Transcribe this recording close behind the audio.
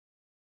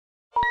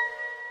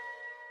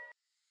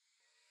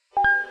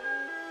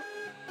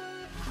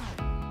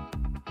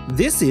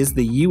This is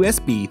the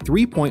USB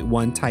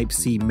 3.1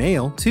 Type-C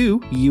male to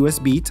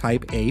USB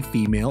Type-A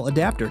female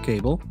adapter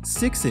cable,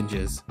 6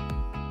 inches.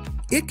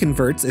 It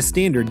converts a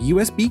standard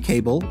USB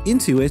cable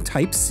into a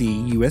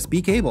Type-C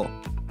USB cable.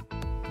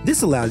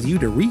 This allows you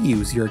to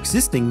reuse your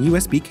existing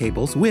USB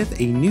cables with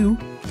a new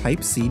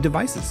Type-C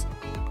devices.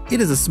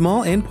 It is a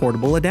small and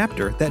portable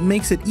adapter that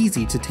makes it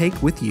easy to take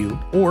with you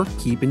or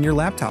keep in your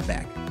laptop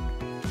bag.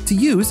 To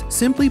use,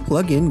 simply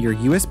plug in your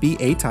USB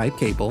A-type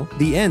cable,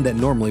 the end that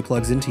normally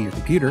plugs into your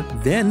computer,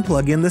 then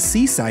plug in the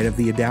C side of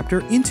the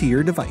adapter into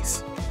your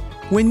device.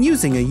 When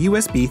using a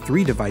USB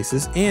 3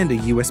 devices and a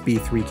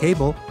USB 3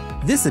 cable,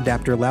 this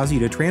adapter allows you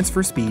to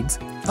transfer speeds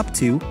up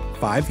to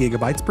 5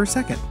 gigabytes per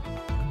second.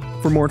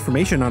 For more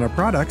information on our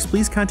products,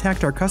 please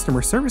contact our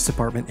customer service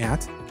department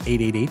at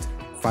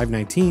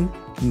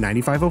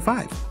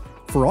 888-519-9505.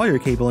 For all your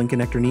cable and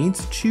connector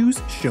needs, choose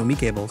Show Me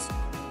Cables.